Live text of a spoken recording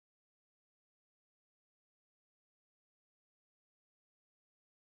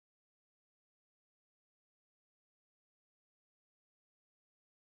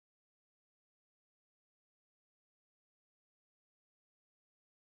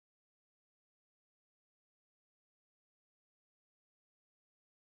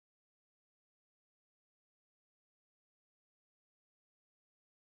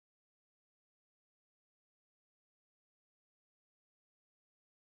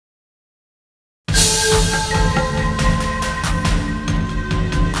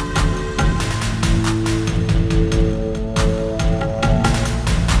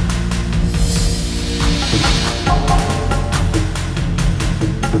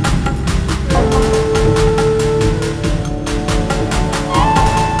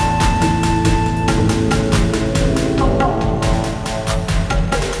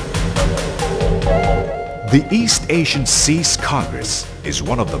The East Asian Seas Congress is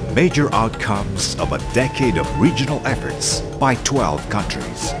one of the major outcomes of a decade of regional efforts by 12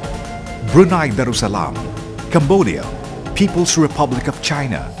 countries. Brunei Darussalam, Cambodia, People's Republic of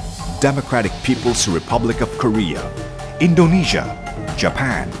China, Democratic People's Republic of Korea, Indonesia,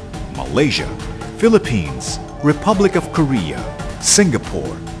 Japan, Malaysia, Philippines, Republic of Korea,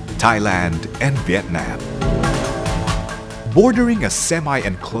 Singapore, Thailand, and Vietnam. Bordering a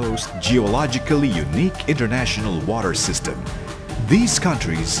semi-enclosed, geologically unique international water system, these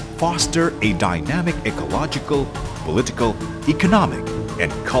countries foster a dynamic ecological, political, economic,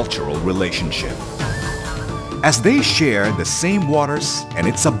 and cultural relationship. As they share the same waters and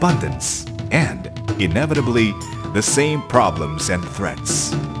its abundance, and, inevitably, the same problems and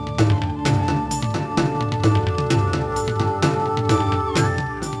threats.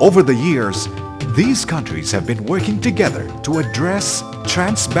 Over the years, these countries have been working together to address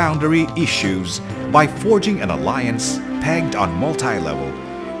transboundary issues by forging an alliance pegged on multi-level,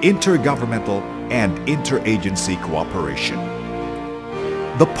 intergovernmental, and interagency cooperation.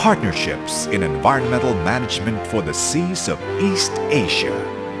 The Partnerships in Environmental Management for the Seas of East Asia,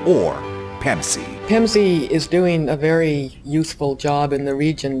 or PEMSEA. PEMSEA is doing a very useful job in the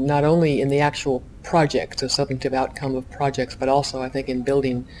region, not only in the actual projects, the substantive outcome of projects, but also, I think, in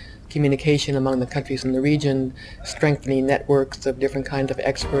building communication among the countries in the region, strengthening networks of different kinds of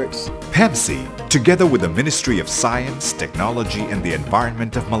experts. PEMSEA, together with the Ministry of Science, Technology and the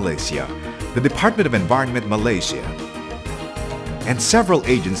Environment of Malaysia, the Department of Environment Malaysia, and several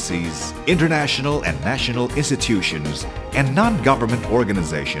agencies, international and national institutions, and non-government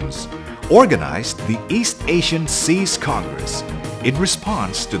organizations, organized the East Asian Seas Congress in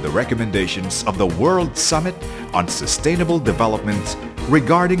response to the recommendations of the World Summit on Sustainable Development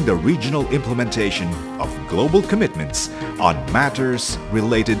regarding the regional implementation of global commitments on matters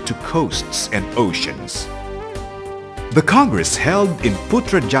related to coasts and oceans. The Congress held in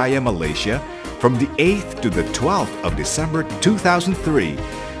Putrajaya, Malaysia from the 8th to the 12th of December 2003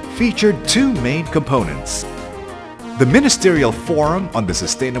 featured two main components: the Ministerial Forum on the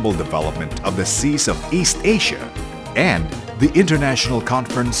Sustainable Development of the Seas of East Asia and the International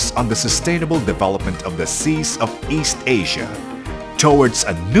Conference on the Sustainable Development of the Seas of East Asia, towards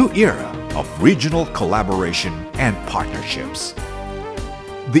a new era of regional collaboration and partnerships.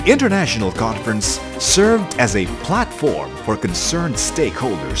 The International Conference served as a platform for concerned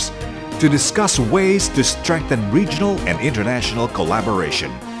stakeholders to discuss ways to strengthen regional and international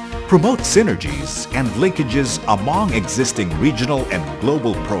collaboration, promote synergies and linkages among existing regional and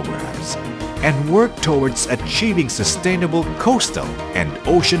global programs, and work towards achieving sustainable coastal and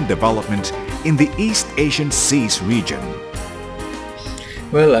ocean development in the East Asian Seas region.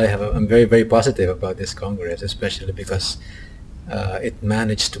 Well, I'm very, very positive about this Congress, especially because it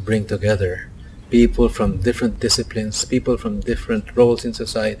managed to bring together people from different disciplines, people from different roles in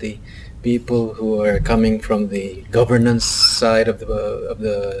society, people who are coming from the governance side of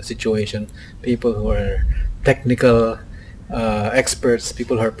the situation, people who are technical experts,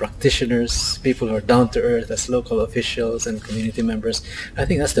 people who are practitioners, people who are down to earth as local officials and community members. I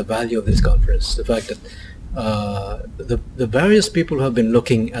think that's the value of this conference, the fact that the various people who have been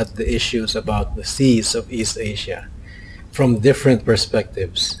looking at the issues about the seas of East Asia from different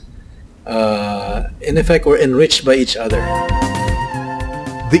perspectives, in effect, were enriched by each other.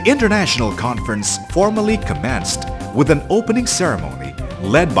 The International Conference formally commenced with an opening ceremony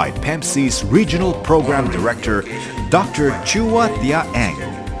led by PEMSEA's Regional Program Director, Dr. Chua Tia Eng,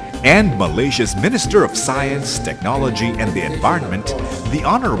 and Malaysia's Minister of Science, Technology and the Environment, the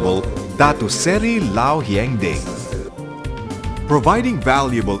Honorable Datu Seri Lau Hieng Ding. Providing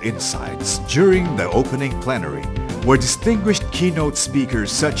valuable insights during the opening plenary were distinguished keynote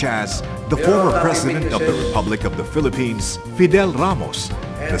speakers such as the former President of the Republic of the Philippines, Fidel Ramos,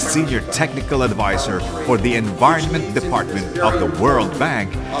 the Senior Technical Advisor for the Environment Department of the World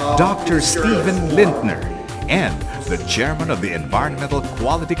Bank, Dr. Stephen Lintner, and the Chairman of the Environmental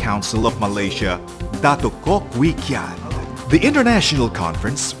Quality Council of Malaysia, Dato Kok Wee Kiat. The International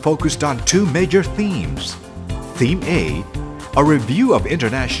Conference focused on two major themes. Theme A, a review of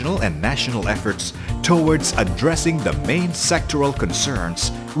international and national efforts towards addressing the main sectoral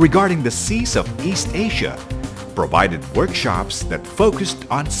concerns regarding the seas of East Asia, provided workshops that focused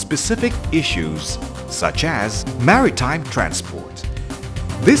on specific issues such as maritime transport.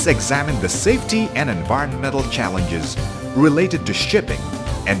 This examined the safety and environmental challenges related to shipping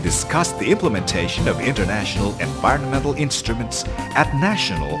and discussed the implementation of international environmental instruments at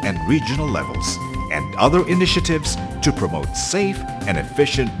national and regional levels and other initiatives to promote safe and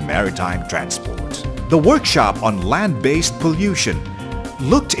efficient maritime transport. The workshop on land-based pollution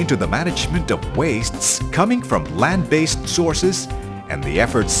looked into the management of wastes coming from land-based sources and the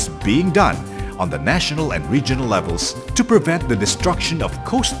efforts being done on the national and regional levels to prevent the destruction of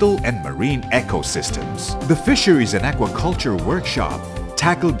coastal and marine ecosystems. The Fisheries and Aquaculture Workshop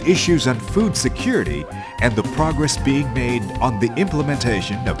tackled issues on food security and the progress being made on the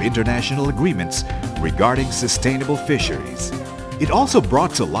implementation of international agreements regarding sustainable fisheries. It also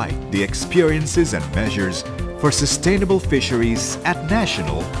brought to light the experiences and measures for sustainable fisheries at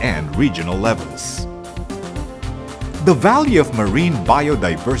national and regional levels. The value of marine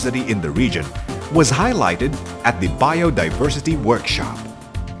biodiversity in the region was highlighted at the Biodiversity Workshop.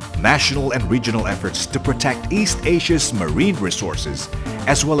 National and regional efforts to protect East Asia's marine resources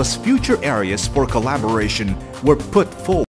as well as future areas for collaboration were put forward.